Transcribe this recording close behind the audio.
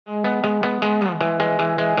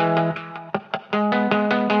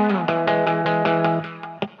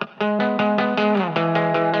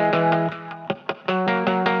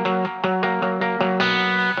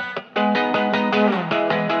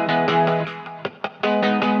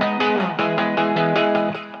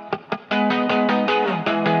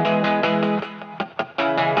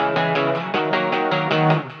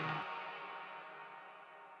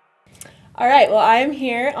well, I am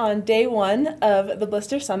here on day one of the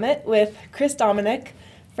Blister Summit with Chris Dominick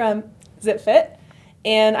from ZipFit,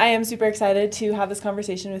 and I am super excited to have this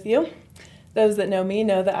conversation with you. Those that know me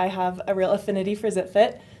know that I have a real affinity for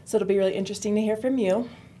ZipFit, so it'll be really interesting to hear from you.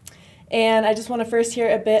 And I just want to first hear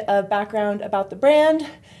a bit of background about the brand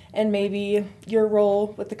and maybe your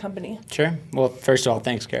role with the company. Sure. Well, first of all,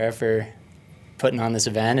 thanks, Gara, for putting on this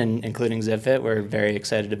event and including ZipFit. We're very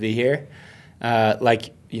excited to be here.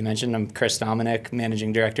 Like you mentioned, I'm Chris Dominick,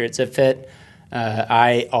 Managing Director at ZipFit.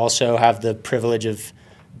 I also have the privilege of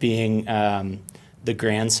being the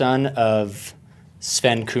grandson of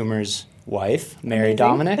Sven Coomer's wife, Mary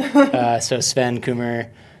Dominick. So Sven Coomer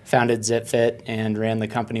founded ZipFit and ran the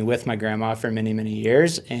company with my grandma for many, many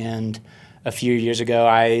years. And a few years ago,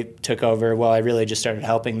 I took over. Well, I really just started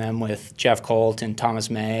helping them with Jeff Colt and Thomas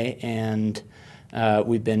May, and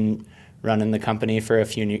we've been running the company for a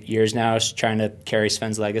few years now, just trying to carry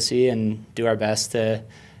Sven's legacy and do our best to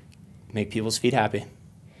make people's feet happy.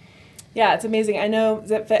 Yeah, it's amazing. I know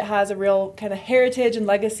ZipFit has a real kind of heritage and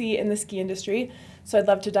legacy in the ski industry, so I'd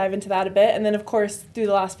love to dive into that a bit. And then, of course, through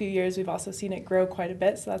the last few years, we've also seen it grow quite a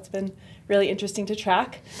bit, so that's been really interesting to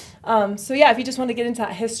track. So yeah, if you just want to get into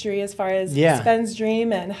that history as far as Sven's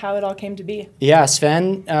dream and how it all came to be. Yeah,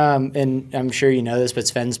 Sven, and I'm sure you know this, but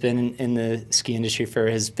Sven's been in the ski industry for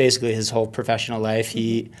basically his whole professional life.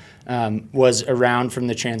 He was around from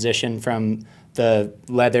the transition from the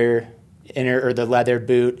leather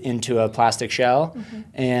boot into a plastic shell,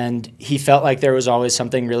 and he felt like there was always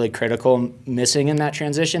something really critical missing in that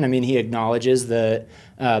transition. I mean, he acknowledges the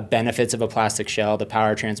benefits of a plastic shell, the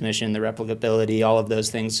power transmission, the replicability, all of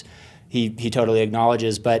those things he totally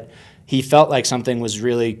acknowledges, but he felt like something was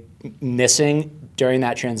really missing during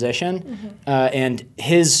that transition, and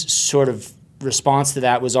his sort of response to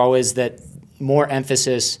that was always that more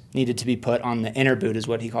emphasis needed to be put on the inner boot, is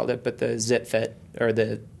what he called it, but the ZipFit, or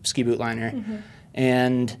the ski boot liner.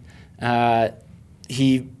 And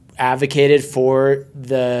he advocated for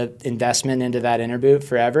the investment into that inner boot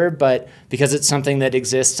forever, but because it's something that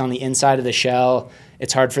exists on the inside of the shell,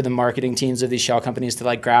 it's hard for the marketing teams of these shell companies to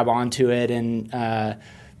like grab onto it and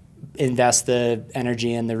invest the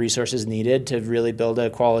energy and the resources needed to really build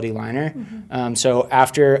a quality liner. So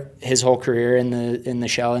after his whole career in the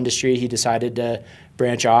shell industry, he decided to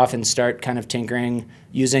branch off and start kind of tinkering,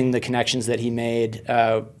 using the connections that he made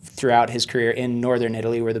throughout his career in northern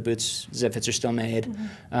Italy, where the boots, ZipFits, are still made.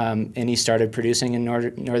 And he started producing in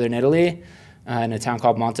northern Italy in a town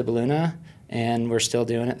called Montebelluna, and we're still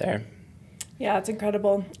doing it there. Yeah, it's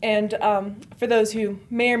incredible. And for those who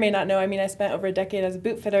may or may not know, I mean, I spent over a decade as a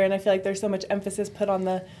boot fitter, and I feel like there's so much emphasis put on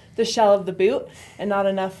the shell of the boot and not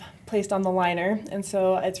enough placed on the liner. And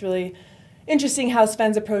so it's really interesting how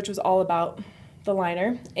Sven's approach was all about the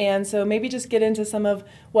liner. And so maybe just get into some of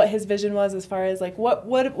what his vision was as far as like what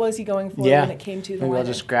was he going for when it came to the liner. Maybe I'll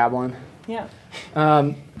just grab one. Yeah.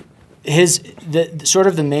 Sort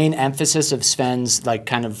of the main emphasis of Sven's like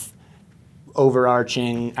kind of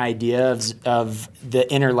overarching idea of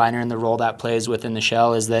the inner liner and the role that plays within the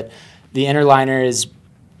shell is that the inner liner is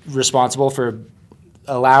responsible for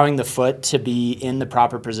allowing the foot to be in the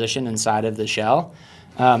proper position inside of the shell.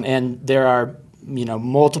 And there are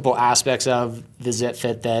multiple aspects of the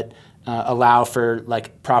ZipFit that allow for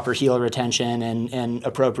like proper heel retention and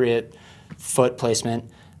appropriate foot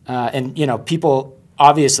placement. And people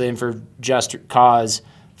obviously, and for just cause,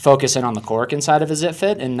 focusing on the cork inside of a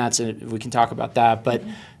ZipFit, and we can talk about that. But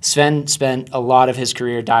Sven spent a lot of his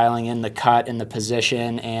career dialing in the cut and the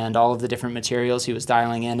position and all of the different materials he was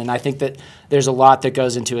dialing in. And I think that there's a lot that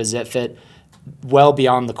goes into a ZipFit well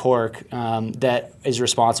beyond the cork that is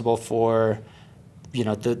responsible for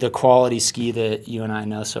the quality ski that you and I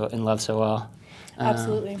know and love so well.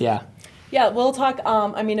 Absolutely. Yeah. Yeah, we'll talk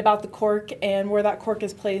about the cork and where that cork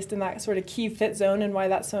is placed in that sort of key fit zone and why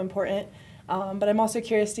that's so important. But I'm also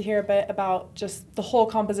curious to hear a bit about just the whole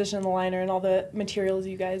composition of the liner and all the materials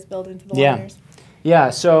you guys build into the liners. Yeah,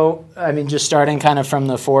 so I mean, just starting kind of from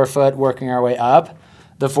the forefoot, working our way up.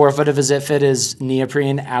 The forefoot of a ZipFit is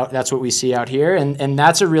neoprene out. That's what we see out here, and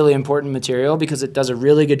that's a really important material because it does a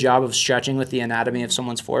really good job of stretching with the anatomy of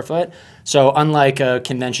someone's forefoot. So unlike a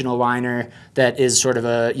conventional liner that is sort of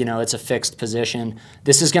it's a fixed position,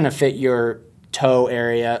 this is going to fit your toe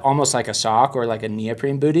area almost like a sock or like a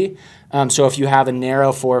neoprene bootie. So if you have a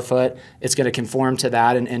narrow forefoot, it's going to conform to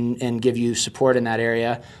that and give you support in that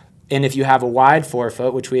area. And if you have a wide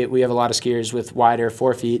forefoot, which we have a lot of skiers with wider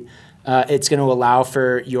forefeet, it's going to allow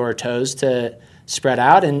for your toes to spread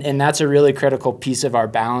out, and that's a really critical piece of our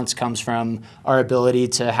balance, comes from our ability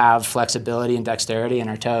to have flexibility and dexterity in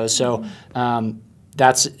our toes. So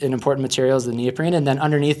that's an important material, is the neoprene, and then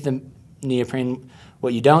underneath the neoprene.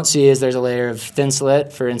 What you don't see is there's a layer of thin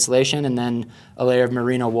slit for insulation and then a layer of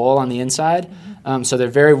merino wool on the inside. So they're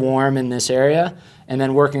very warm in this area. And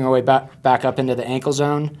then working our way back up into the ankle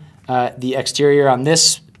zone, the exterior on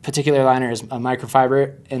this particular liner is a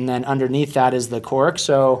microfiber, and then underneath that is the cork.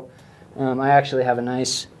 So I actually have a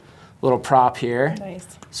nice little prop here. Nice.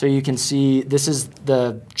 So you can see this is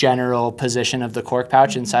the general position of the cork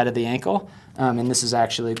pouch inside of the ankle. And this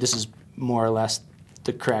is more or less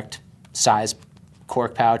the correct size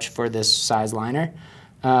cork pouch for this size liner.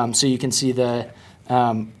 So you can see the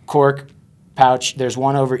cork pouch, there's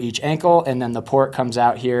one over each ankle, and then the port comes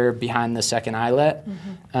out here behind the second eyelet.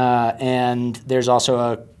 And there's also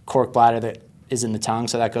a cork bladder that is in the tongue,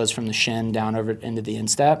 so that goes from the shin down over into the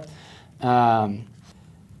instep.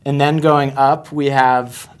 And then going up, we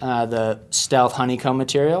have the stealth honeycomb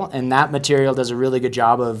material, and that material does a really good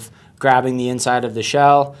job of grabbing the inside of the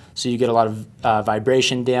shell, so you get a lot of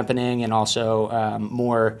vibration dampening and also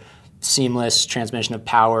more seamless transmission of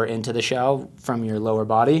power into the shell from your lower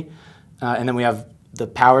body. And then we have the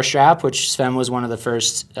power strap, which Sven was one of the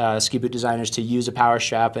first ski boot designers to use a power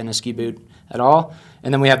strap in a ski boot at all.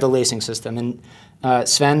 And then we have the lacing system. And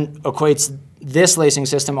Sven equates this lacing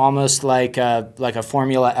system almost like a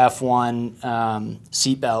Formula F1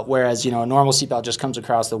 seatbelt, whereas a normal seatbelt just comes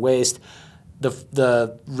across the waist.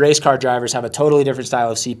 The race car drivers have a totally different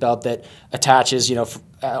style of seatbelt that attaches,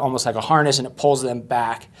 almost like a harness, and it pulls them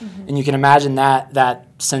back. And you can imagine that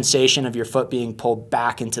sensation of your foot being pulled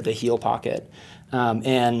back into the heel pocket.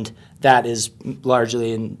 And that is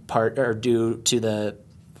largely in part or due to the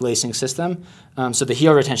lacing system. So the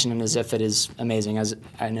heel retention in the ZipFit is amazing, as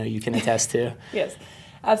I know you can attest to. Yes.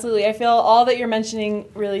 Absolutely. I feel all that you're mentioning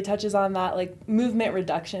really touches on that movement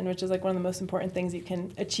reduction, which is one of the most important things you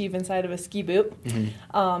can achieve inside of a ski boot.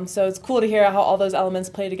 So it's cool to hear how all those elements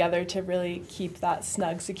play together to really keep that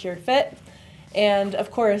snug, secure fit. And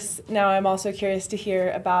of course, now I'm also curious to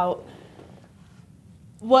hear about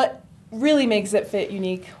what really makes ZipFit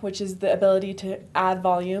unique, which is the ability to add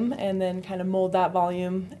volume and then kind of mold that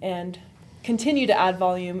volume and continue to add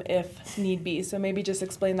volume if need be. So maybe just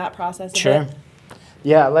explain that process a bit.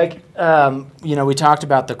 Yeah, we talked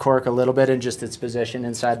about the cork a little bit and just its position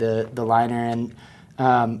inside the liner.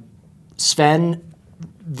 And Sven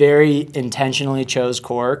very intentionally chose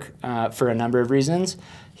cork for a number of reasons.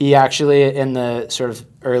 He actually, in the sort of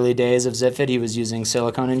early days of ZipFit, he was using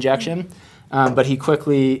silicone injection. But he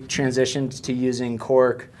quickly transitioned to using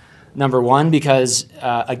cork, number one, because,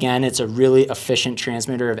 again, it's a really efficient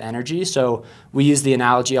transmitter of energy. So we use the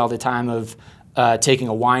analogy all the time of taking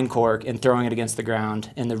a wine cork and throwing it against the ground,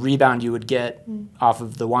 and the rebound you would get off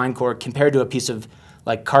of the wine cork compared to a piece of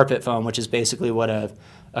carpet foam, which is basically what a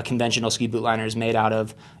conventional ski boot liner is made out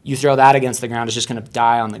of. You throw that against the ground, it's just going to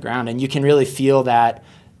die on the ground, and you can really feel that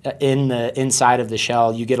in the inside of the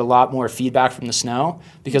shell. You get a lot more feedback from the snow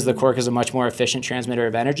because the cork is a much more efficient transmitter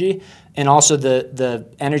of energy, and also the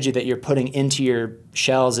energy that you're putting into your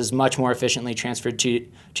shells is much more efficiently transferred to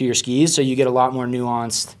your skis, so you get a lot more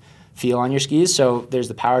nuanced feel on your skis. So there's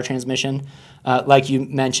the power transmission. Like you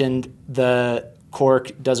mentioned, the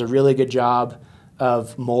cork does a really good job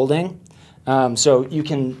of molding. So you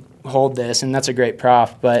can hold this, and that's a great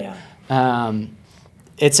prop, but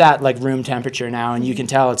it's at room temperature now, and you can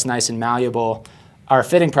tell it's nice and malleable. Our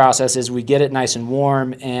fitting process is we get it nice and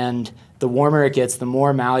warm, and the warmer it gets, the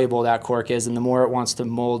more malleable that cork is, and the more it wants to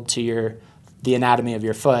mold to the anatomy of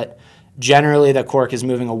your foot. Generally, the cork is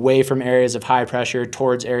moving away from areas of high pressure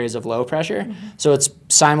towards areas of low pressure. So it's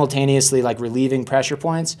simultaneously relieving pressure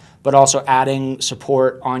points, but also adding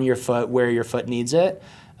support on your foot where your foot needs it.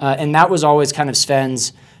 And that was always kind of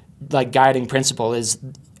Sven's guiding principle, is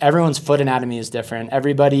everyone's foot anatomy is different.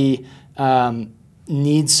 Everybody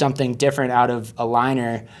needs something different out of a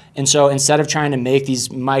liner. And so instead of trying to make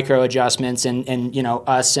these micro adjustments and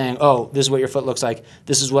us saying, oh, this is what your foot looks like,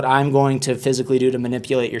 this is what I'm going to physically do to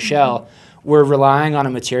manipulate your shell, we're relying on a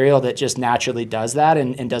material that just naturally does that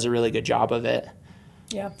and does a really good job of it.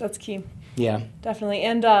 Yeah, that's key. Yeah. Definitely.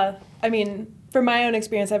 And from my own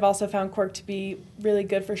experience, I've also found cork to be really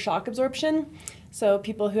good for shock absorption. So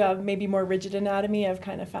people who have maybe more rigid anatomy, I've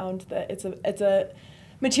kind of found that it's a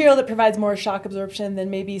material that provides more shock absorption than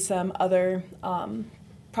maybe some other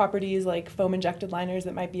properties like foam injected liners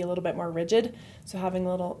that might be a little bit more rigid. So having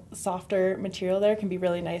a little softer material there can be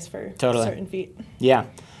really nice for certain feet. Yeah.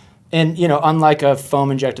 And, unlike a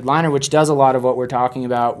foam injected liner, which does a lot of what we're talking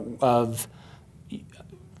about of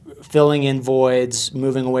filling in voids,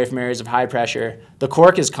 moving away from areas of high pressure, the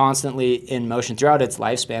cork is constantly in motion throughout its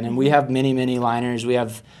lifespan. And we have many, many liners. We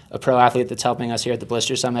have a pro athlete that's helping us here at the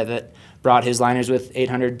Blister Summit that brought his liners with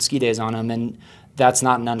 800 ski days on them. And that's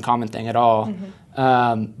not an uncommon thing at all.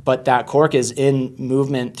 But that cork is in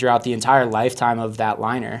movement throughout the entire lifetime of that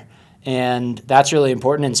liner. And that's really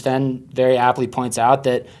important. And Sven very aptly points out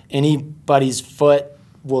that anybody's foot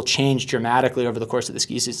will change dramatically over the course of the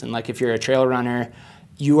ski season. Like if you're a trail runner,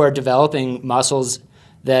 you are developing muscles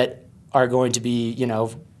that are going to be,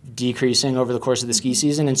 decreasing over the course of the ski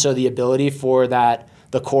season. And so the ability for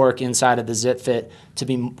the cork inside of the ZipFit to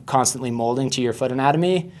be constantly molding to your foot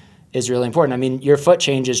anatomy is really important. I mean, your foot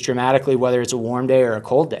changes dramatically whether it's a warm day or a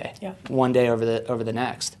cold day, one day over the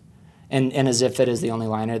next. And a ZipFit is the only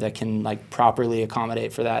liner that can properly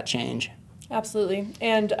accommodate for that change. Absolutely.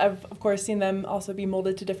 And I've, of course, seen them also be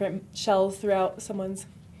molded to different shells throughout someone's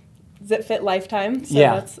ZipFit lifetime. So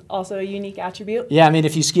that's also a unique attribute. Yeah, I mean,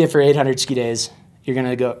 if you ski it for 800 ski days, you're going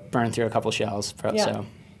to go burn through a couple shells. So.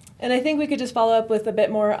 And I think we could just follow up with a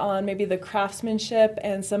bit more on maybe the craftsmanship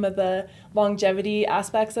and some of the longevity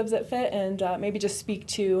aspects of ZipFit, and maybe just speak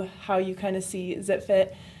to how you kind of see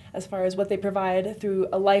ZipFit as far as what they provide through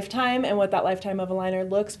a lifetime and what that lifetime of a liner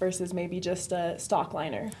looks versus maybe just a stock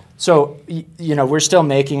liner. So, we're still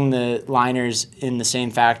making the liners in the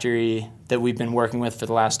same factory that we've been working with for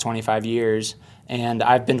the last 25 years. And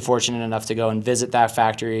I've been fortunate enough to go and visit that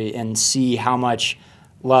factory and see how much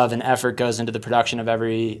love and effort goes into the production of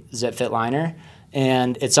every ZipFit liner.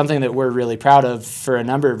 And it's something that we're really proud of for a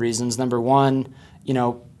number of reasons. Number one,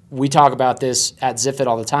 we talk about this at ZipFit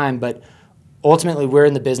all the time, but ultimately we're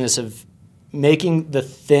in the business of making the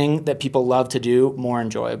thing that people love to do more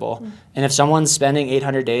enjoyable. And if someone's spending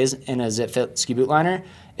 800 days in a ZipFit ski boot liner,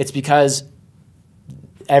 it's because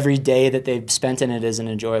every day that they've spent in it is an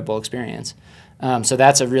enjoyable experience. So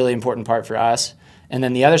that's a really important part for us. And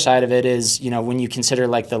then the other side of it is, when you consider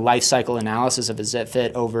the life cycle analysis of a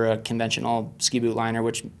ZipFit over a conventional ski boot liner,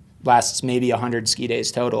 which lasts maybe 100 ski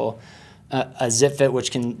days total, a ZipFit,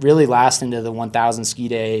 which can really last into the 1,000 ski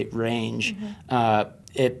day range,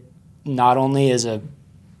 it not only is a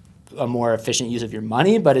more efficient use of your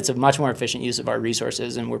money, but it's a much more efficient use of our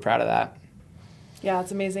resources, and we're proud of that. Yeah,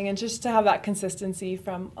 it's amazing. And just to have that consistency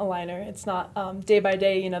from a liner. It's not day by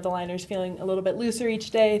day, the liner's feeling a little bit looser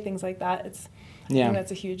each day, things like that. I think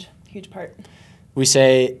that's a huge, huge part. We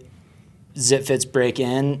say ZipFits break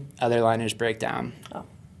in, other liners break down. Oh,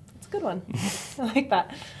 that's a good one. I like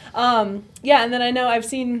that. Yeah, and then I know I've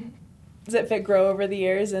seen ZipFit grow over the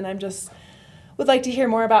years, and I'm just would like to hear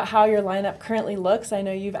more about how your lineup currently looks. I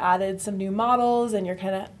know you've added some new models, and you're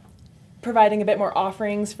kind of providing a bit more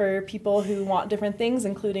offerings for people who want different things,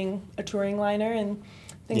 including a touring liner and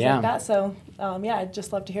things like that. So, I'd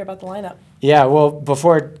just love to hear about the lineup. Yeah, well,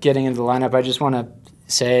 before getting into the lineup, I just want to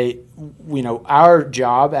say, our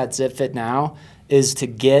job at ZipFit now is to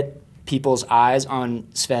get people's eyes on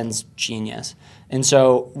Sven's genius. And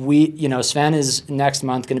so Sven is next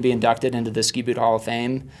month going to be inducted into the Ski Boot Hall of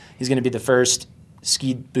Fame. He's going to be the first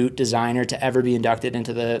ski boot designer to ever be inducted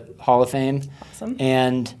into the Hall of Fame. Awesome.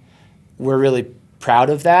 And we're really proud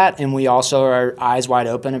of that. And we also are eyes wide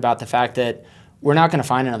open about the fact that we're not going to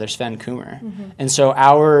find another Sven Coomer. And so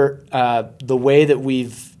the way that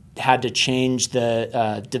we've had to change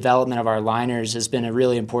the development of our liners has been a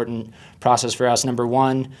really important process for us. Number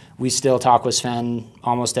one, we still talk with Sven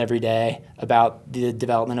almost every day about the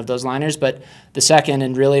development of those liners. But the second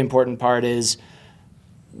and really important part is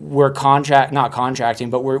we're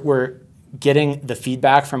getting the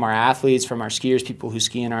feedback from our athletes, from our skiers, people who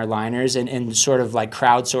ski in our liners, and sort of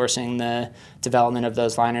crowdsourcing the development of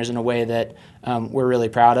those liners in a way that we're really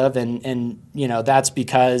proud of. And that's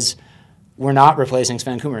because we're not replacing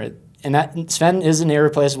Sven Coomer. And that Sven is an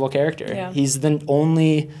irreplaceable character. Yeah. He's the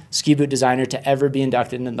only ski boot designer to ever be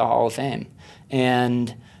inducted into the Hall of Fame.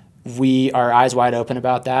 And we are eyes wide open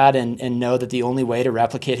about that and know that the only way to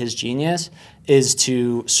replicate his genius is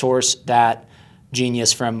to source that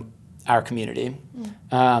genius from our community.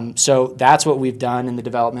 So that's what we've done in the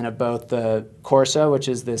development of both the Corsa, which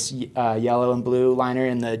is this yellow and blue liner,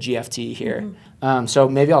 and the GFT here. So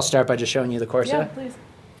maybe I'll start by just showing you the Corsa. Yeah, please.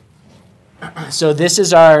 So this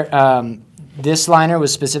is our, this liner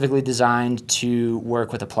was specifically designed to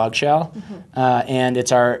work with a plug shell. And it's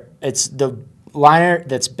the liner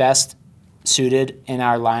that's best suited in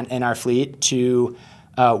our fleet to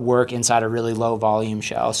work inside a really low volume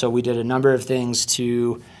shell. So we did a number of things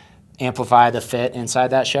to amplify the fit inside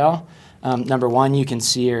that shell. Number one, you can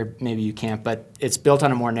see, or maybe you can't, but it's built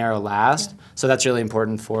on a more narrow last. So that's really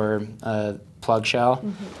important for a plug shell.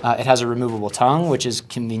 It has a removable tongue, which is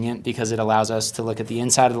convenient because it allows us to look at the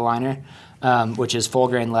inside of the liner, which is full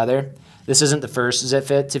grain leather. This isn't the first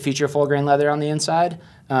ZipFit to feature full grain leather on the inside,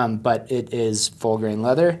 but it is full grain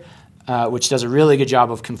leather, which does a really good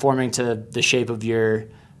job of conforming to the shape of your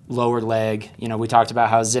lower leg. You know, we talked about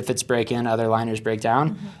how ZipFits break in, other liners break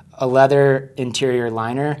down. A leather interior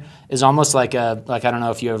liner is almost like I don't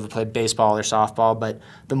know if you ever played baseball or softball, but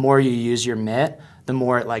the more you use your mitt, the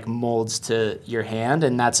more it like molds to your hand,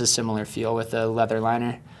 and that's a similar feel with a leather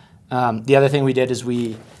liner. The other thing we did is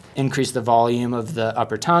we increased the volume of the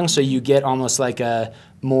upper tongue, so you get almost like a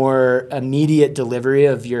more immediate delivery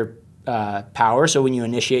of your power. So when you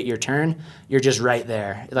initiate your turn, you're just right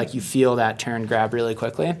there. Like you feel that turn grab really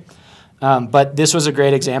quickly. But this was a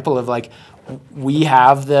great example of like, we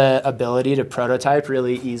have the ability to prototype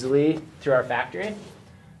really easily through our factory.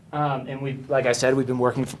 And we, like I said, we've been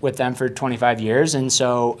working with them for 25 years. And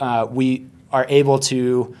so we are able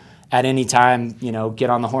to, at any time, you know, get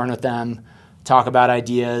on the horn with them, talk about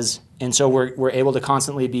ideas. And so we're able to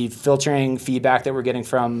constantly be filtering feedback that we're getting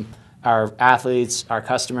from our athletes, our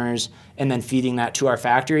customers, and then feeding that to our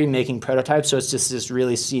factory, making prototypes. So it's just this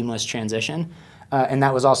really seamless transition. And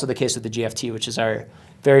that was also the case with the GFT, which is our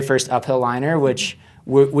very first uphill liner, which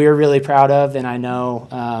we're really proud of, and I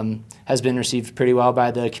know has been received pretty well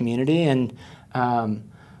by the community. And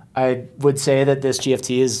I would say that this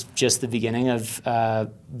GFT is just the beginning of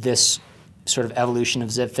this sort of evolution of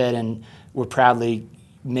ZipFit, and we're proudly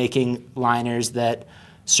making liners that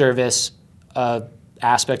service an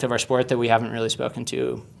aspect of our sport that we haven't really spoken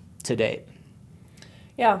to date.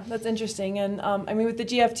 Yeah, that's interesting. And I mean, with the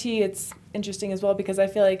GFT, it's interesting as well because I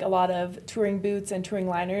feel like a lot of touring boots and touring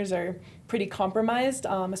liners are pretty compromised,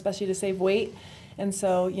 especially to save weight. And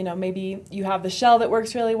so, you know, maybe you have the shell that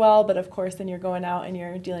works really well, but of course then you're going out and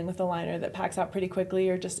you're dealing with a liner that packs out pretty quickly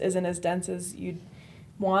or just isn't as dense as you'd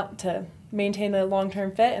want to maintain a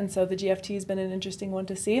long-term fit. And so the GFT has been an interesting one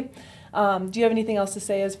to see. Do you have anything else to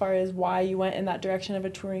say as far as why you went in that direction of a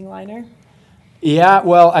touring liner? Yeah,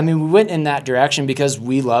 well, I mean, we went in that direction because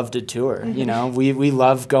we love to tour. You know, we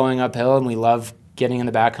love going uphill, and we love getting in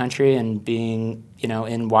the backcountry and being, you know,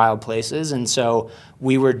 in wild places. And so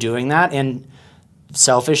we were doing that. And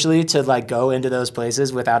selfishly, to like go into those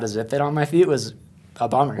places without a ZipFit on my feet was a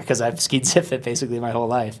bummer because I've skied ZipFit basically my whole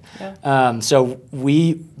life. Yeah. So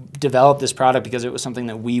we developed this product because it was something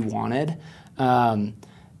that we wanted.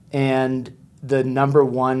 And the number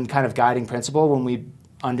one kind of guiding principle when we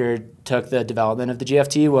undertook the development of the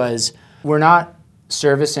GFT was we're not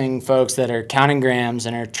servicing folks that are counting grams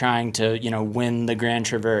and are trying to, you know, win the Grand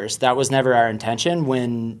Traverse. That was never our intention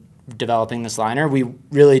when developing this liner. We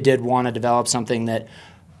really did want to develop something that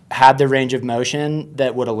had the range of motion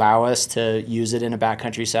that would allow us to use it in a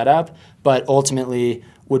backcountry setup, but ultimately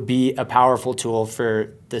would be a powerful tool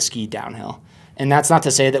for the ski downhill. And that's not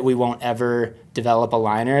to say that we won't ever develop a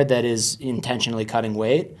liner that is intentionally cutting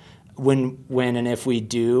weight. When and if we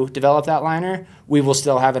do develop that liner, we will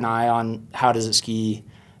still have an eye on how does it ski.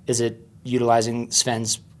 Is it utilizing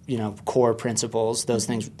Sven's, you know, core principles? Those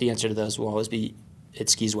things, the answer to those will always be it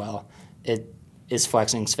skis well. It is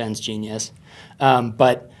flexing Sven's genius.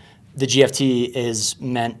 But the GFT is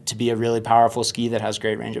meant to be a really powerful ski that has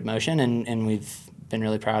great range of motion, and we've been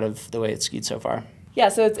really proud of the way it's skied so far. Yeah,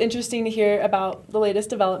 so it's interesting to hear about the latest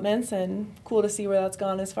developments and cool to see where that's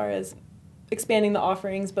gone as far as expanding the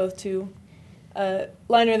offerings both to a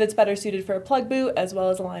liner that's better suited for a plug boot as well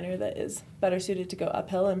as a liner that is better suited to go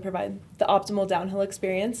uphill and provide the optimal downhill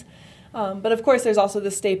experience. But of course there's also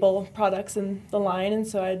the staple products in the line, and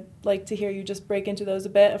so I'd like to hear you just break into those a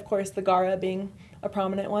bit. Of course the Gara being a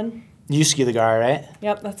prominent one. You ski the Gara, right?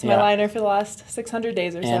 Yep, that's my liner for the last 600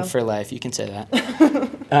 days or so. And for life, you can say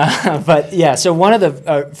that. But yeah, so one of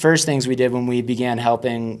the first things we did when we began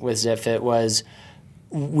helping with ZipFit was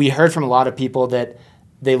we heard from a lot of people that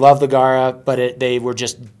they love the Gara, but they were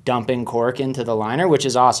just dumping cork into the liner, which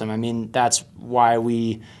is awesome. I mean, that's why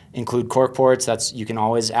we include cork ports. You can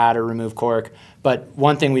always add or remove cork. But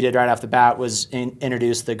one thing we did right off the bat was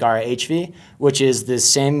introduce the Gara HV, which is the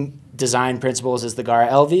same design principles as the Gara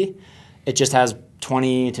LV. It just has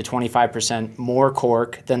 20 to 25% more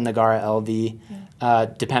cork than the Gara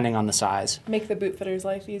LV, depending on the size. Make the boot fitter's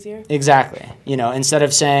life easier. Exactly. You know, instead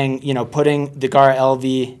of saying, you know, putting the Gara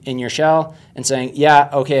LV in your shell and saying,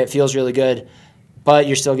 yeah, okay, it feels really good, but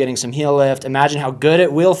you're still getting some heel lift. Imagine how good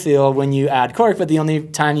it will feel when you add cork, but the only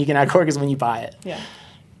time you can add cork is when you buy it. Yeah.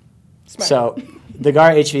 Smart. So the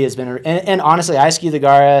Gara HV has been, and honestly, I ski the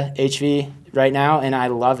Gara HV right now, and I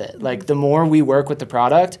love it. Like, the more we work with the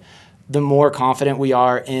product, the more confident we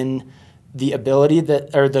are in the ability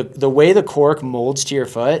that, or the way the cork molds to your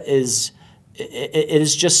foot is, it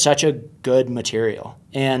is just such a good material.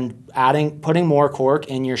 And putting more cork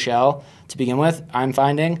in your shell to begin with, I'm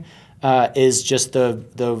finding, is just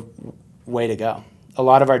the way to go. A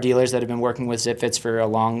lot of our dealers that have been working with ZipFits for a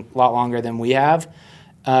lot longer than we have,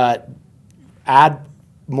 add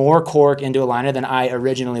more cork into a liner than I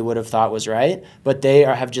originally would have thought was right, but they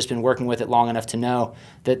have just been working with it long enough to know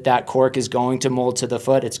that that cork is going to mold to the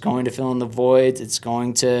foot, it's going to fill in the voids, it's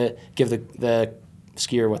going to give the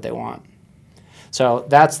skier what they want. So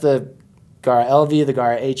that's the Gara LV, the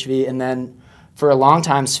Gara HV, and then for a long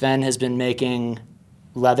time Sven has been making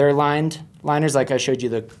leather-lined liners like I showed you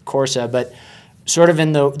the Corsa, but sort of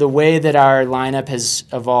in the way that our lineup has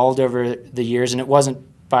evolved over the years, and it wasn't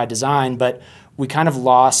by design, but we kind of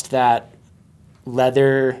lost that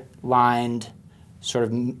leather-lined sort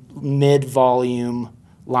of mid-volume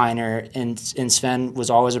liner, and Sven was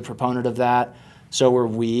always a proponent of that. So were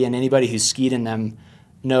we, and anybody who's skied in them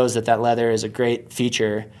knows that that leather is a great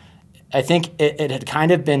feature. I think it had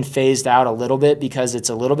kind of been phased out a little bit because it's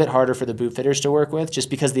a little bit harder for the boot fitters to work with, just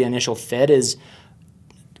because the initial fit is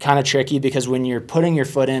kind of tricky, because when you're putting your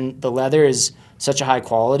foot in, the leather is such a high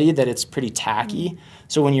quality that it's pretty tacky.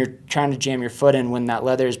 So when you're trying to jam your foot in, when that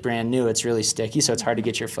leather is brand new, it's really sticky, so it's hard to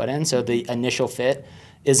get your foot in. So the initial fit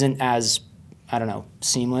isn't as, I don't know,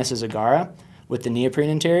 seamless as a Gara with the neoprene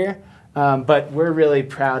interior. But we're really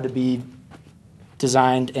proud to be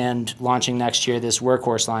designed and launching next year this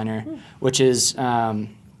Workhorse liner, which is, let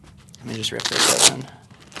me just rip this open.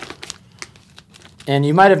 And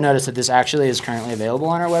you might have noticed that this actually is currently available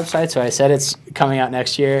on our website. So I said it's coming out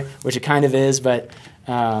next year, which it kind of is, but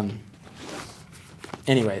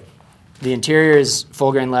anyway, the interior is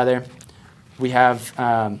full grain leather. We have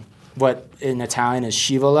what in Italian is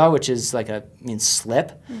scivola, which is like means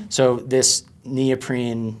slip. So this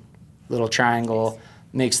neoprene little triangle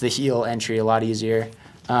makes the heel entry a lot easier.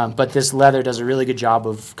 But this leather does a really good job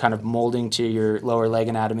of kind of molding to your lower leg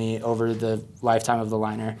anatomy over the lifetime of the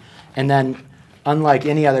liner. And then, unlike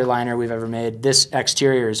any other liner we've ever made, this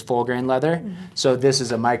exterior is full grain leather. So this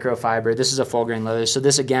is a microfiber. This is a full grain leather. So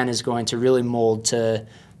this, again, is going to really mold to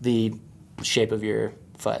the shape of your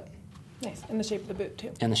foot. Nice. And the shape of the boot,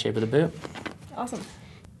 too. And the shape of the boot. Awesome.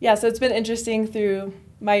 Yeah, so it's been interesting through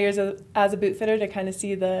my years as a boot fitter to kind of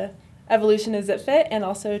see the evolution of ZipFit, and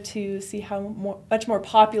also to see how much more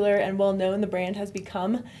popular and well-known the brand has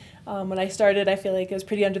become. When I started, I feel like it was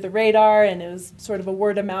pretty under the radar, and it was sort of a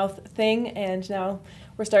word-of-mouth thing, and now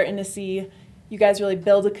we're starting to see you guys really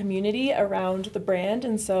build a community around the brand,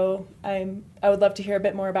 and so I would love to hear a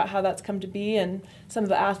bit more about how that's come to be and some of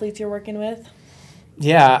the athletes you're working with.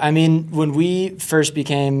 Yeah, I mean, when we first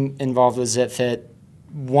became involved with ZipFit,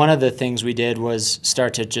 one of the things we did was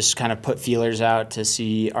start to just kind of put feelers out to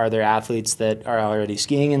see, are there athletes that are already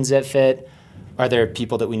skiing in ZipFit? Are there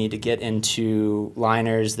people that we need to get into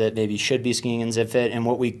liners that maybe should be skiing in ZipFit? And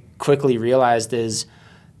what we quickly realized is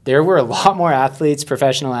there were a lot more athletes,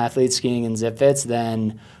 professional athletes, skiing in ZipFits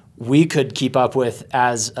than we could keep up with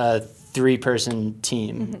as a three-person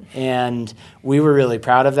team. And we were really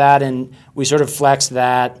proud of that, and we sort of flexed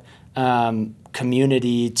that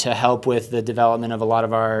community to help with the development of a lot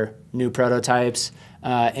of our new prototypes.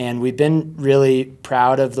 And we've been really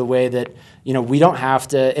proud of the way that, you know, we don't have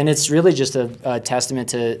to, and it's really just a testament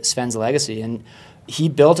to Sven's legacy. And he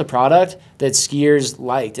built a product that skiers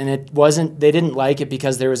liked, and it wasn't, they didn't like it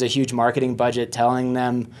because there was a huge marketing budget telling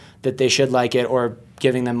them that they should like it or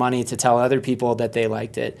giving them money to tell other people that they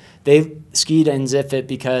liked it. They skied in ZipFit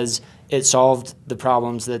because it solved the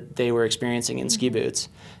problems that they were experiencing in ski boots.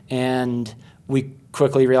 And we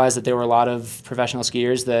quickly realized that there were a lot of professional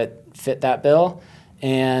skiers that fit that bill,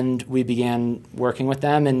 and we began working with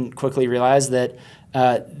them and quickly realized that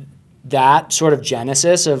that sort of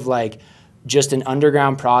genesis of like just an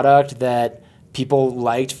underground product that people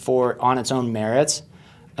liked for on its own merits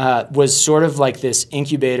was sort of like this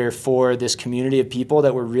incubator for this community of people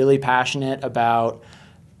that were really passionate about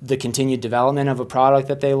the continued development of a product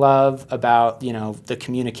that they love, about, you know, the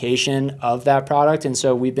communication of that product. And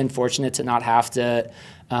so we've been fortunate to not have to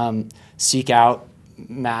seek out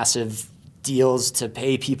massive deals to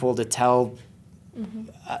pay people to tell,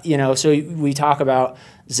 you know, so we talk about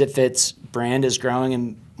ZipFit's brand is growing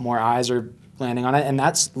and more eyes are landing on it. And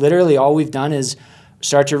that's literally all we've done is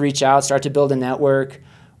start to reach out, start to build a network.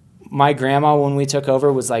 My grandma, when we took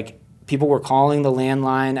over, was like, people were calling the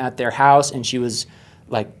landline at their house, and she was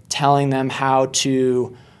like telling them how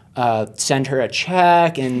to send her a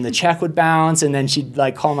check, and the check would bounce, and then she'd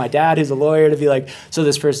like call my dad, who's a lawyer, to be like, so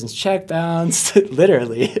this person's check bounced,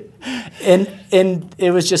 literally. And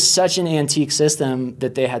it was just such an antique system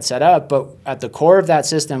that they had set up, but at the core of that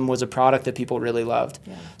system was a product that people really loved.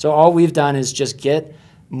 Yeah. So all we've done is just get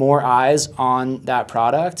more eyes on that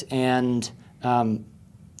product, and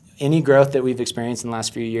any growth that we've experienced in the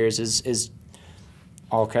last few years is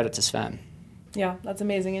all credit to Sven. Yeah, that's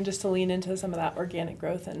amazing. And just to lean into some of that organic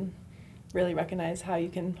growth and really recognize how you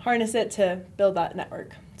can harness it to build that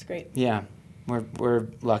network. It's great. Yeah, we're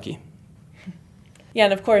lucky. Yeah,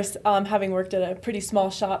 and of course, having worked at a pretty small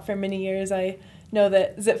shop for many years, I know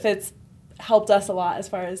that ZipFit's helped us a lot as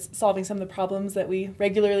far as solving some of the problems that we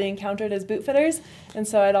regularly encountered as boot fitters. And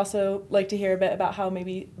so I'd also like to hear a bit about how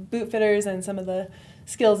maybe boot fitters and some of the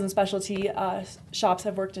skills and specialty shops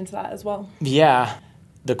have worked into that as well. Yeah,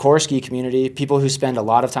 the core ski community, people who spend a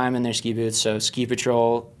lot of time in their ski boots, so ski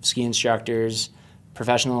patrol, ski instructors,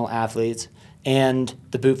 professional athletes, and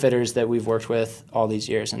the boot fitters that we've worked with all these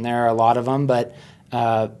years. And there are a lot of them, but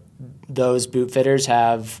those boot fitters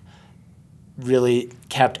have really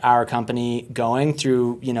kept our company going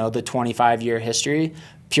through, the 25-year history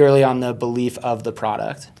purely on the belief of the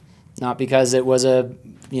product. Not because it was a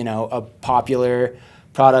popular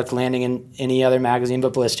product landing in any other magazine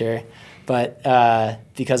but Blister, but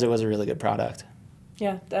because it was a really good product.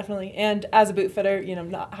 Yeah, definitely. And as a boot fitter,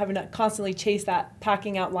 not having to constantly chase that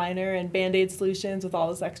packing out liner and Band-Aid solutions with all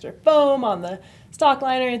this extra foam on the stock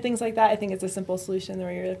liner and things like that, I think it's a simple solution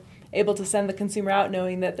where you're able to send the consumer out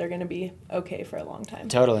knowing that they're going to be okay for a long time.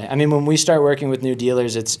 Totally. I mean, when we start working with new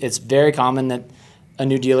dealers, it's very common that a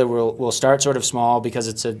new dealer will start sort of small because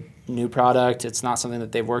it's a new product. It's not something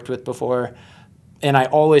that they've worked with before. And I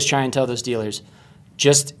always try and tell those dealers,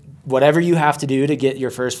 just whatever you have to do to get your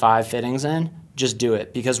first 5 fittings in, just do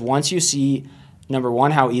it. Because once you see, number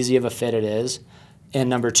one, how easy of a fit it is, and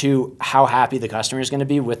number two, how happy the customer is going to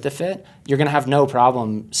be with the fit, you're going to have no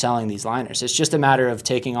problem selling these liners. It's just a matter of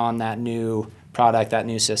taking on that new product, that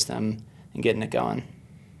new system, and getting it going.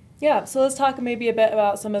 Yeah, so let's talk maybe a bit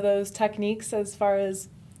about some of those techniques as far as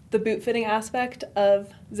the boot fitting aspect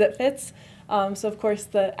of ZipFits. So of course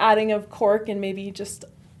the adding of cork and maybe just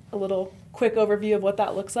a little quick overview of what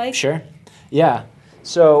that looks like. Sure. Yeah.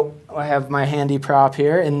 So I have my handy prop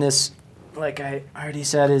here, and this, like I already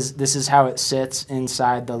said, this is how it sits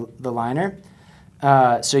inside the liner.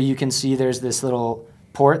 So you can see there's this little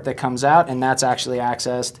port that comes out, and that's actually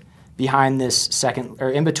accessed behind this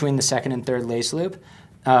in between the second and third lace loop.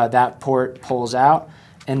 That port pulls out,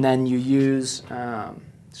 and then you use,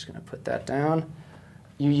 just gonna put that down.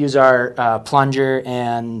 You use our plunger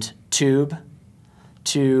and tube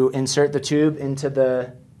to insert the tube into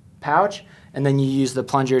the pouch, and then you use the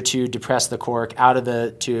plunger to depress the cork out of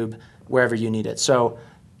the tube wherever you need it. So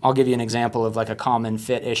I'll give you an example of like a common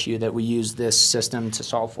fit issue that we use this system to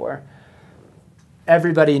solve for.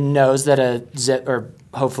 Everybody knows that a zip, or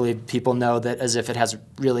hopefully people know that a ZipFit has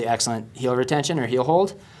really excellent heel retention or heel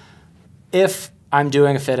hold. If I'm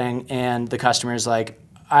doing a fitting and the customer is like,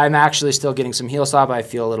 I'm actually still getting some heel stop, I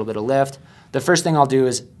feel a little bit of lift, the first thing I'll do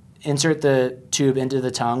is insert the tube into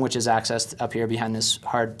the tongue, which is accessed up here behind this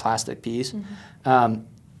hard plastic piece. Mm-hmm.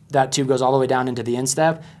 That tube goes all the way down into the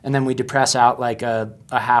instep, and then we depress out like a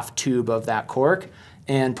half tube of that cork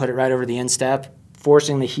and put it right over the instep,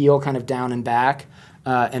 forcing the heel kind of down and back,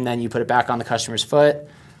 and then you put it back on the customer's foot.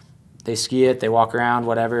 They ski it, they walk around,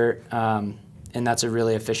 whatever, and that's a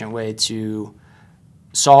really efficient way to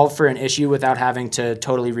solve for an issue without having to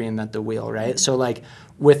totally reinvent the wheel, right? Mm-hmm. So like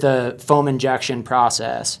with a foam injection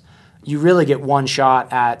process, you really get one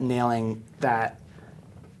shot at nailing that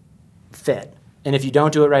fit. And if you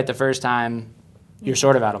don't do it right the first time, you're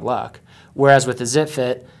sort of out of luck. Whereas with the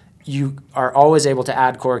ZipFit, you are always able to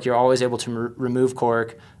add cork, you're always able to remove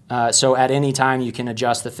cork. So at any time you can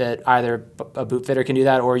adjust the fit. Either a boot fitter can do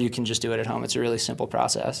that or you can just do it at home. It's a really simple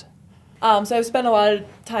process. So I've spent a lot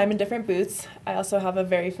of time in different boots. I also have a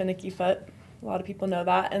very finicky foot. A lot of people know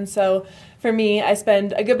that. And so for me, I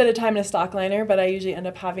spend a good bit of time in a stock liner, but I usually end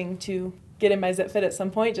up having to get in my ZipFit at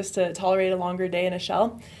some point just to tolerate a longer day in a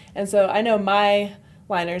shell. And so I know my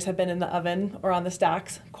liners have been in the oven or on the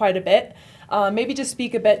stacks quite a bit. Maybe just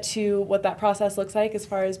speak a bit to what that process looks like as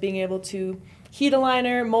far as being able to heat a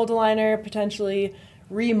liner, mold a liner, potentially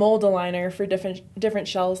remold a liner for different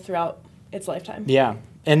shells throughout its lifetime. Yeah,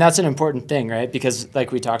 and that's an important thing, right? Because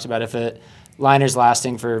like we talked about, if a liner's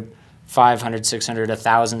lasting for 500, 600,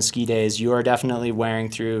 1,000 ski days, you are definitely wearing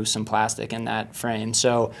through some plastic in that frame.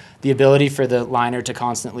 So the ability for the liner to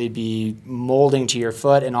constantly be molding to your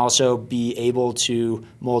foot and also be able to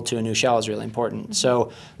mold to a new shell is really important. Mm-hmm.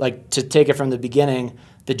 So like to take it from the beginning,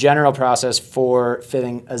 the general process for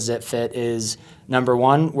fitting a ZipFit is, number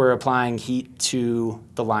one, we're applying heat to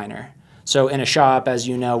the liner. So in a shop, as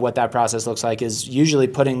you know, what that process looks like is usually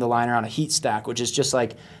putting the liner on a heat stack, which is just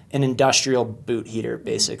like an industrial boot heater,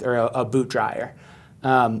 or a boot dryer.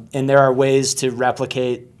 And there are ways to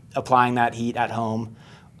replicate applying that heat at home.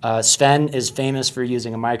 Sven is famous for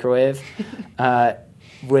using a microwave,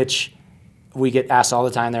 which we get asked all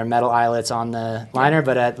the time. There are metal eyelets on the liner,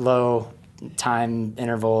 but at low time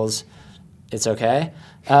intervals, it's okay.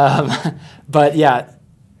 But yeah,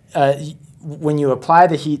 when you apply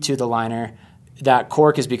the heat to the liner, that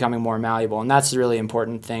cork is becoming more malleable, and that's the really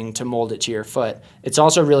important thing to mold it to your foot. It's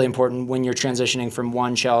also really important when you're transitioning from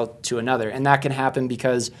one shell to another, and that can happen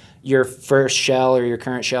because your first shell or your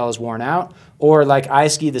current shell is worn out, or like I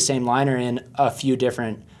ski the same liner in a few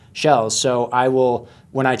different shells. So I will,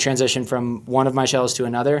 when I transition from one of my shells to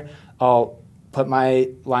another, I'll put my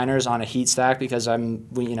liners on a heat stack because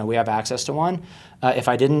we have access to one. If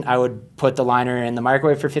I didn't, I would put the liner in the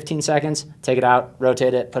microwave for 15 seconds, take it out,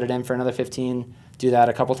 rotate it, put it in for another 15, do that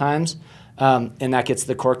a couple times. And that gets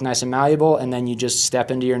the cork nice and malleable, and then you just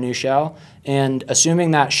step into your new shell. And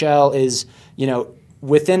assuming that shell is,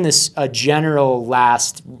 within a general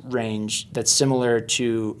last range that's similar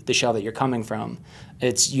to the shell that you're coming from,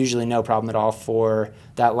 it's usually no problem at all for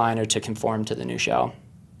that liner to conform to the new shell.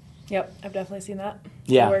 Yep, I've definitely seen that.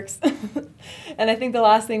 Yeah. It works. And I think the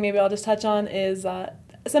last thing maybe I'll just touch on is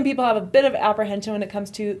some people have a bit of apprehension when it comes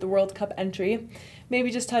to the World Cup entry.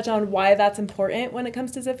 Maybe just touch on why that's important when it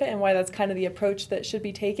comes to ZipFit and why that's kind of the approach that should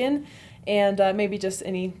be taken, and maybe just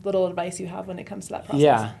any little advice you have when it comes to that process.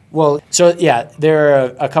 Yeah, well, so yeah, there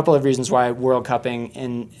are a couple of reasons why World Cupping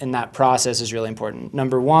in that process is really important.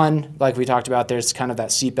 Number one, like we talked about, there's kind of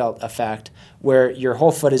that seatbelt effect where your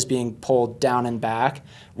whole foot is being pulled down and back,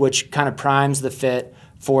 which kind of primes the fit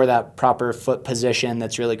for that proper foot position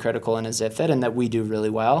that's really critical in a ZipFit and that we do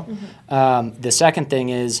really well. Mm-hmm. The second thing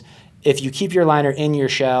is, if you keep your liner in your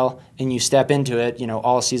shell and you step into it,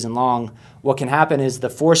 all season long, what can happen is the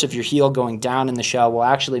force of your heel going down in the shell will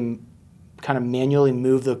actually kind of manually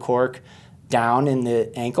move the cork down in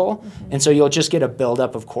the ankle. Mm-hmm. And so you'll just get a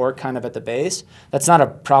buildup of cork kind of at the base. That's not a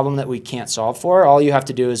problem that we can't solve for. All you have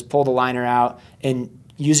to do is pull the liner out, and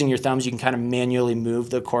using your thumbs, you can kind of manually move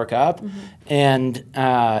the cork up.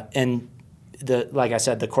 Mm-hmm. And like I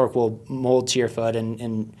said, the cork will mold to your foot,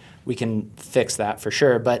 and we can fix that for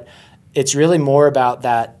sure. But it's really more about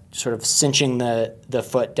that sort of cinching the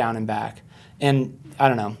foot down and back. And I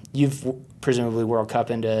don't know, you've presumably World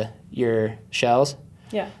Cup into your shells.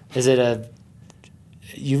 Yeah. Is it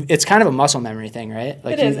it's kind of a muscle memory thing, right?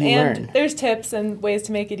 Like it is, you and learn. There's tips and ways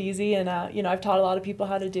to make it easy, and I've taught a lot of people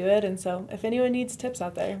how to do it, and so if anyone needs tips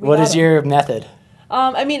out there, what is your method?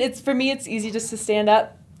 For me, it's easy just to stand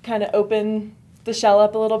up, kind of open the shell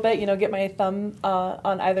up a little bit, get my thumb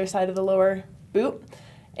on either side of the lower boot,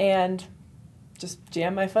 and just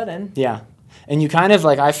jam my foot in. Yeah. And you kind of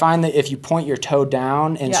I find that if you point your toe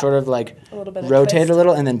down and sort of rotate a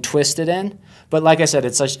little and then twist it in. But like I said,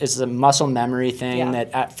 it's a muscle memory thing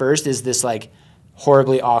that at first is this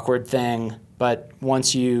horribly awkward thing. But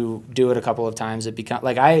once you do it a couple of times, it becomes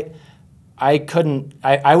I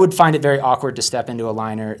would find it very awkward to step into a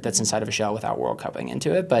liner that's inside of a shell without World Cupping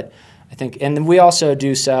into it. But I think, and then we also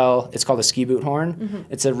do sell, it's called a ski boot horn. Mm-hmm.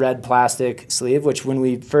 It's a red plastic sleeve, which when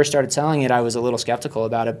we first started selling it, I was a little skeptical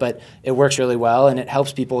about it, but it works really well, and it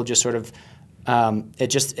helps people just sort of,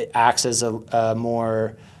 it acts as a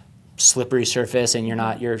more slippery surface, and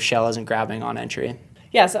your shell isn't grabbing on entry.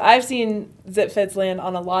 Yeah, so I've seen ZipFits land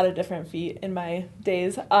on a lot of different feet in my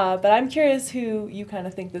days, but I'm curious who you kind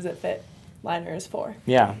of think the ZipFit liner is for.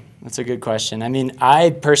 Yeah, that's a good question. I mean, I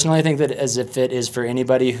personally think that a ZipFit is for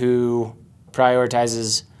anybody who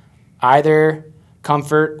prioritizes either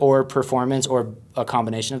comfort or performance or a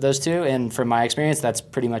combination of those two. And from my experience, that's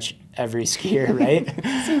pretty much every skier, right?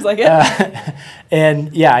 Seems like it.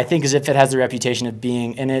 And yeah, I think ZipFit has the reputation of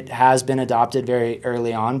being, and it has been adopted very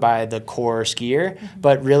early on by the core skier,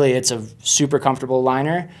 but really it's a super comfortable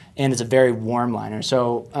liner, and it's a very warm liner.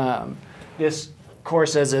 So this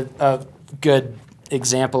Corsa is a good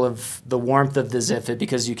example of the warmth of the ZipFit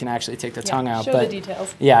because you can actually take the tongue out. Show the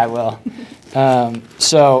details. Yeah, I will.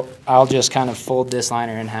 So I'll just kind of fold this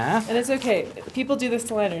liner in half. And it's okay. People do this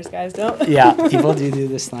to liners, guys, don't? Yeah, people do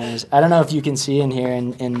this to liners. I don't know if you can see in here,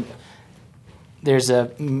 and there's a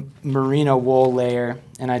merino wool layer,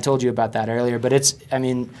 and I told you about that earlier, but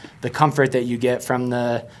the comfort that you get from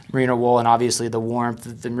the merino wool and obviously the warmth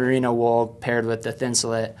of the merino wool paired with the thin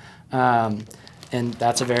slit, and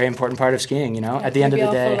that's a very important part of skiing, at the end of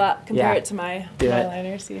the day. Maybe I'll compare it to my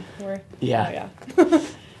liner, see where. Yeah. Oh, yeah.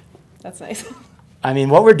 That's nice. I mean,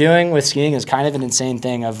 what we're doing with skiing is kind of an insane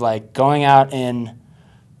thing of going out in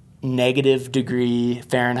 -degree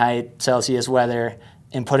Fahrenheit, Celsius weather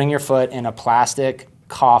and putting your foot in a plastic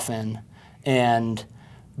coffin and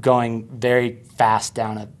going very fast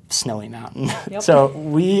down a snowy mountain. Yep. So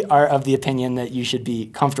we are of the opinion that you should be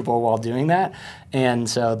comfortable while doing that, and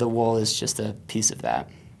so the wool is just a piece of that.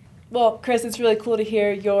 Well, Chris, it's really cool to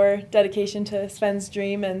hear your dedication to Sven's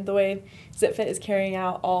dream and the way ZipFit is carrying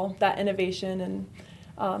out all that innovation, and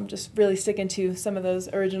just really sticking to some of those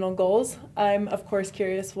original goals. I'm, of course,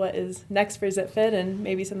 curious what is next for ZipFit and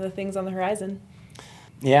maybe some of the things on the horizon.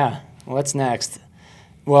 Yeah, what's next?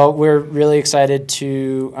 Well, we're really excited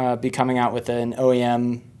to be coming out with an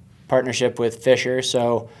OEM partnership with Fisher.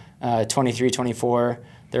 So 23-24,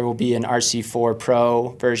 there will be an RC4 Pro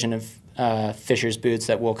version of Fisher's boots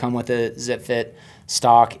that will come with a ZipFit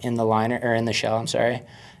stock in the liner, or in the shell, I'm sorry.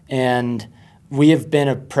 And we have been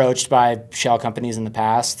approached by shell companies in the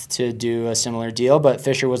past to do a similar deal, but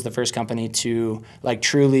Fisher was the first company to like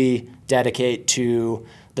truly dedicate to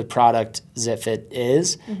the product ZipFit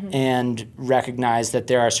is, and recognize that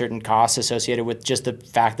there are certain costs associated with just the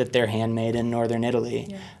fact that they're handmade in northern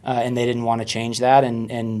Italy. And they didn't want to change that,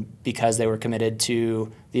 and because they were committed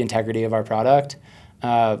to the integrity of our product,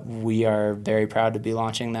 we are very proud to be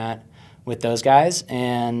launching that with those guys.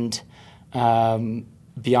 And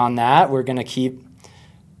beyond that, we're going to keep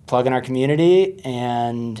plugging our community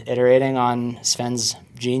and iterating on Sven's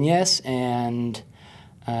genius, and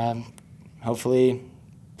hopefully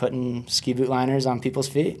putting ski boot liners on people's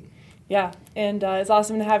feet. Yeah, and it's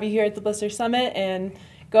awesome to have you here at the Blister Summit and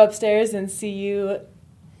go upstairs and see you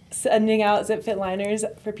sending out ZipFit liners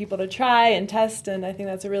for people to try and test, and I think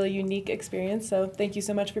that's a really unique experience. So thank you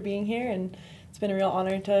so much for being here, and it's been a real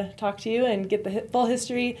honor to talk to you and get the full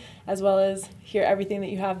history as well as hear everything that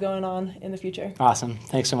you have going on in the future. Awesome.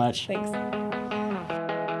 Thanks so much. Thanks.